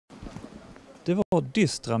Det var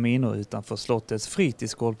dystra minor utanför slottets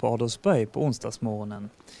fritidsgård på Adolfsberg på onsdagsmorgonen.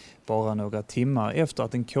 Bara några timmar efter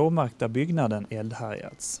att den K-märkta byggnaden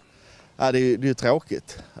eldhärjats. Ja, det är ju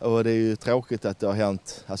tråkigt. Och det är ju tråkigt att det har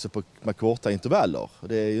hänt med korta intervaller.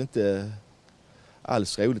 Det är ju inte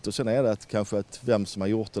alls roligt. Och sen är det att vem som har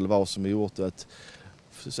gjort eller vad som har gjort det. Att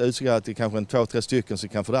det är kanske 2-3 stycken som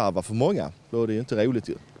kan fördärva för många. Då är det ju inte roligt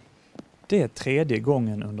ju. Det är tredje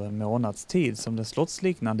gången under en månads tid som den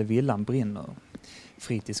slottsliknande villan brinner.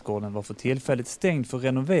 Fritidsgården var för tillfället stängd för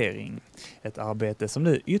renovering. Ett arbete som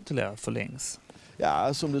nu ytterligare förlängs.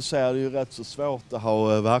 Ja, som du säger, det är ju rätt så svårt att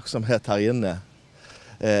ha verksamhet här inne.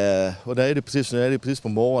 Och det är det precis på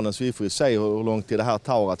morgonen, så vi får ju se hur lång tid det här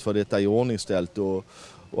tar att få detta i ordningställt och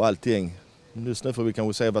allting. Just nu får vi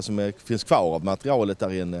kanske se vad som finns kvar av materialet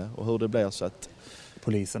där inne och hur det blir så att...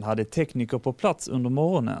 Polisen hade tekniker på plats under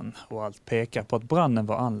morgonen och allt pekar på att branden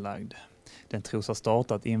var anlagd. Den tros ha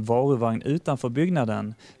startat i en varuvagn utanför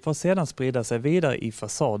byggnaden för att sedan sprida sig vidare i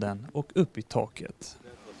fasaden och upp i taket.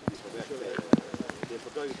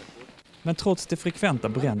 Men trots de frekventa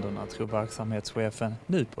bränderna tror verksamhetschefen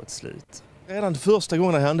nu på ett slut. Redan första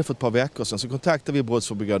gången det hände för ett par veckor sedan så kontaktade vi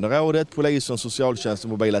brottsförebyggande rådet, polisen, socialtjänsten,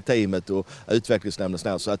 mobila teamet och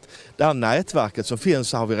utvecklingsnämnden. Så att det här nätverket som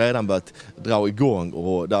finns har vi redan börjat dra igång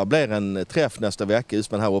och där blir en träff nästa vecka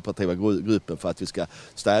just med den här operativa gruppen för att vi ska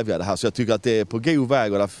stävja det här. Så jag tycker att det är på god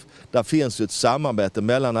väg och där finns ett samarbete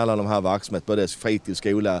mellan alla de här verksamheterna, både fritids,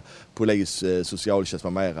 skola, polis, socialtjänst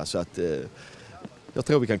med mera. Så att jag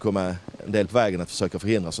tror vi kan komma en del på vägen att försöka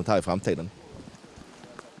förhindra sånt här i framtiden.